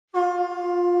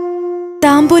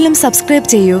താംബൂലം subscribe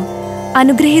ചെയ്യൂ.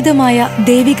 അനുഗ്രഹീതമായ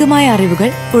ദൈവികമായ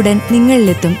അറിവുകൾ ഉടൻ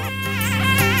നിങ്ങളിലെത്തും.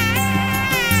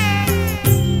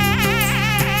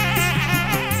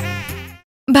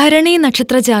 ഭരണി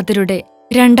നക്ഷത്രജാതരുടെ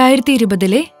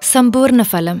 2020 സമ്പൂർണ്ണ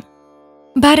ഫലം.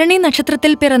 ഭരണി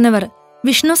നക്ഷത്രത്തിൽ പിറന്നവർ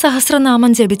വിഷ്ണു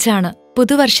സഹസ്രനാമം ജപിച്ചാണ്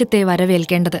പുതുവർഷത്തെ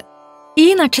വരവേൽക്കേണ്ടത്.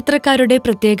 ഈ നക്ഷത്രക്കാരുടെ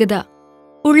പ്രത്യേകത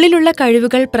ഉള്ളിലുള്ള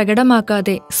കഴിവുകൾ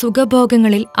പ്രകടമാക്കാതെ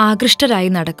സുഖഭോഗങ്ങളിൽ ആകൃഷ്ടരായി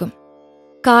നടക്കും.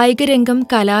 കായികരംഗം,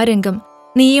 കലാരംഗം,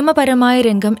 നിയമപരമായ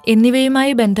രംഗം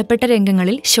എന്നിവയുമായി ബന്ധപ്പെട്ട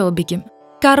രംഗങ്ങളിൽ ശോഭിക്കും.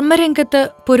 കർമ്മരംഗത്ത്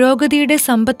പുരോഗതിയുടെ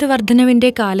സമ്പത്ത്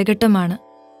വർധനവിന്റെ കാലഘട്ടമാണ്.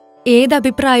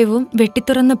 ഏതഭിപ്രായവും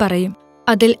വെട്ടിത്തുറന്നു പറയും,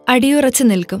 അതിൽ അടിയുറച്ചു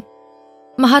നിൽക്കും.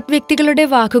 മഹത് വ്യക്തികളുടെ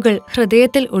വാക്കുകൾ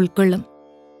ഹൃദയത്തിൽ ഉൾക്കൊള്ളും.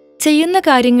 ചെയ്യുന്ന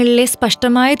കാര്യങ്ങളിലെ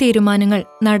സ്പഷ്ടമായ തീരുമാനങ്ങൾ,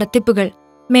 നടത്തിപ്പുകൾ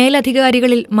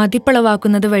മേലധികാരികളിൽ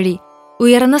മതിപ്പുളവാക്കുന്നത് വഴി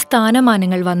ഉയർന്ന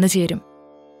സ്ഥാനമാനങ്ങൾ വന്നുചേരും.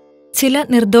 ചില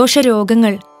നിർദോഷ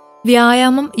രോഗങ്ങൾ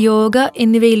വ്യായാമം, യോഗ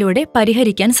എന്നിവയിലൂടെ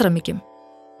പരിഹരിക്കാൻ ശ്രമിക്കും.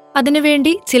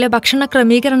 അതിനുവേണ്ടി ചില ഭക്ഷണ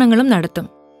ക്രമീകരണങ്ങളും നടത്തും.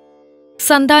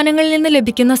 സന്താനങ്ങളിൽ നിന്ന്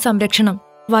ലഭിക്കുന്ന സംരക്ഷണം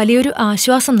വലിയൊരു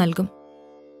ആശ്വാസം നൽകും.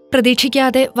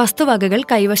 പ്രതീക്ഷിക്കാതെ വസ്തുവകകൾ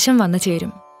കൈവശം വന്നു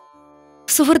ചേരും.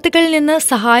 സുഹൃത്തുക്കളിൽ നിന്ന്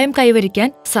സഹായം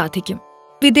കൈവരിക്കാൻ സാധിക്കും.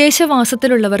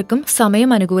 വിദേശവാസത്തിലുള്ളവർക്കും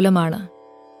സമയം അനുകൂലമാണ്.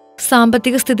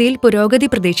 സാമ്പത്തിക സ്ഥിതിയിൽ പുരോഗതി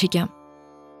പ്രതീക്ഷിക്കാം.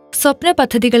 സ്വപ്ന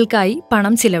പദ്ധതികൾക്കായി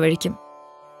പണം ചിലവഴിക്കും.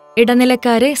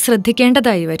 ഇടനിലക്കാരെ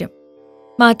ശ്രദ്ധിക്കേണ്ടതായി വരും.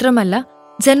 മാത്രമല്ല,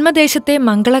 ജന്മദേശത്തെ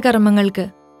മംഗളകർമ്മങ്ങൾക്ക്,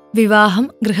 വിവാഹം,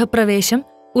 ഗൃഹപ്രവേശം,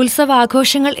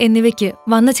 ഉത്സവാഘോഷങ്ങൾ എന്നിവയ്ക്ക്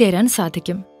വന്നുചേരാൻ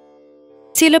സാധിക്കും.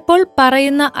 ചിലപ്പോൾ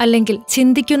പറയുന്ന അല്ലെങ്കിൽ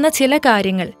ചിന്തിക്കുന്ന ചില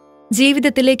കാര്യങ്ങൾ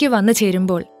ജീവിതത്തിലേക്ക് വന്നു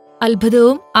ചേരുമ്പോൾ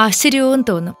അത്ഭുതവും ആശ്ചര്യവും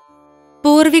തോന്നും.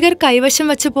 പൂർവികർ കൈവശം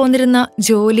വച്ചു പോന്നിരുന്ന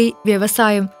ജോലി,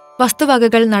 വ്യവസായം,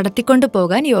 വസ്തുവകകൾ നടത്തിക്കൊണ്ടു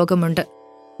പോകാൻ യോഗമുണ്ട്.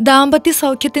 ദാമ്പത്യ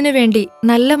സൗഖ്യത്തിനു വേണ്ടി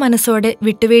നല്ല മനസ്സോടെ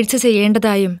വിട്ടുവീഴ്ച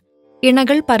ചെയ്യേണ്ടതായും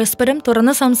ഇണകൾ പരസ്പരം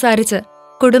തുറന്നു സംസാരിച്ച്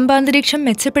കുടുംബാന്തരീക്ഷം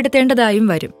മെച്ചപ്പെടുത്തേണ്ടതായും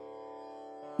വരും.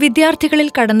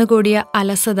 വിദ്യാർത്ഥികളിൽ കടന്നുകൂടിയ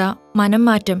അലസത,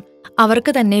 മനംമാറ്റം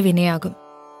അവർക്ക് തന്നെ വിനയാകും.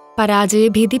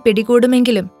 പരാജയഭീതി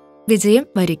പിടികൂടുമെങ്കിലും വിജയം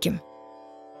വരിക്കും.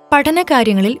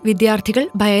 പഠനകാര്യങ്ങളിൽ വിദ്യാർത്ഥികൾ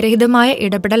ഭയരഹിതമായ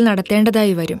ഇടപെടൽ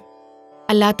നടത്തേണ്ടതായി വരും.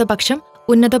 അല്ലാത്തപക്ഷം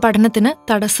ഉന്നത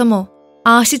പഠനത്തിന് തടസ്സമോ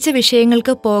ആശിച്ച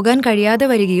വിഷയങ്ങൾക്ക് പോകാൻ കഴിയാതെ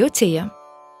വരികയോ ചെയ്യാം.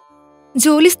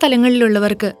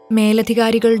 ജോലിസ്ഥലങ്ങളിലുള്ളവർക്ക്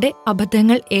മേലധികാരികളുടെ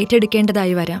അബദ്ധങ്ങൾ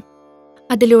ഏറ്റെടുക്കേണ്ടതായി വരാം.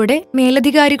 അതിലൂടെ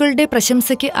മേലധികാരികളുടെ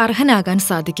പ്രശംസയ്ക്ക് അർഹനാകാൻ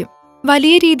സാധിക്കും.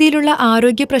 വലിയ രീതിയിലുള്ള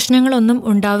ആരോഗ്യ പ്രശ്നങ്ങളൊന്നും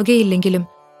ഉണ്ടാവുകയില്ലെങ്കിലും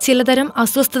ചിലതരം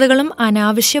അസ്വസ്ഥതകളും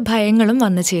അനാവശ്യ ഭയങ്ങളും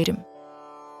വന്നുചേരും.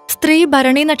 സ്ത്രീ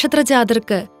ഭരണി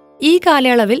നക്ഷത്രജാതർക്ക് ഈ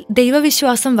കാലയളവിൽ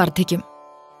ദൈവവിശ്വാസം വർദ്ധിക്കും.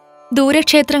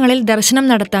 ദൂരക്ഷേത്രങ്ങളിൽ ദർശനം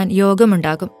നടത്താൻ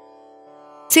യോഗമുണ്ടാകും.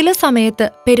 ചില സമയത്ത്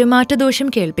പെരുമാറ്റദോഷം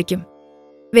കേൾപ്പിക്കും.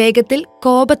 വേഗത്തിൽ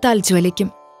കോപത്താൽ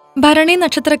ജ്വലിക്കും. ഭരണി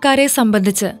നക്ഷത്രക്കാരെ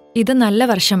സംബന്ധിച്ച് ഇത് നല്ല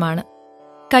വർഷമാണ്.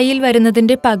 കയ്യിൽ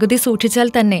വരുന്നതിന്റെ പകുതി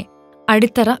സൂക്ഷിച്ചാൽ തന്നെ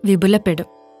അടിത്തറ വിപുലപ്പെടും.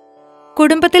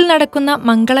 കുടുംബത്തിൽ നടക്കുന്ന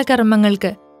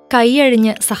മംഗളകർമ്മങ്ങൾക്ക്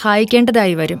കൈയഴിഞ്ഞ്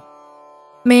സഹായിക്കേണ്ടതായി വരും.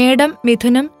 മേടം,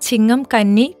 മിഥുനം, ചിങ്ങം,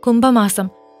 കന്നി, കുംഭമാസം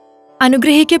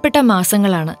അനുഗ്രഹിക്കപ്പെട്ട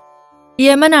മാസങ്ങളാണ്.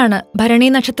 യമനാണ് ഭരണി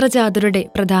നക്ഷത്രജാതരുടെ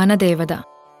പ്രധാന ദേവത.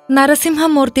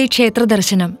 നരസിംഹമൂർത്തി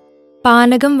ക്ഷേത്രദർശനം,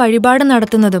 പാനകം വഴിപാട്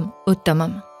നടത്തുന്നതും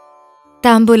ഉത്തമം.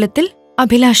 താംബൂലത്തിൽ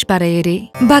അഭിലാഷ് പറയേരി.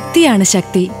 ഭക്തിയാണ്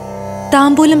ശക്തി.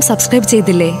 താംബൂലം സബ്സ്ക്രൈബ്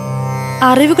ചെയ്തില്ലേ?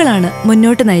 അറിവുകളാണ്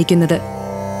മുന്നോട്ട് നയിക്കുന്നത്.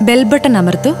 Bell button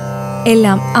അമർത്തു.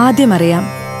 എല്ലാം ആദ്യം അറിയാം.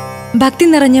 ഭക്തി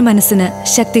നിറഞ്ഞ മനസ്സിന്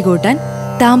ശക്തി കൂട്ടാൻ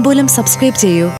താംബൂലം സബ്സ്ക്രൈബ് ചെയ്യൂ.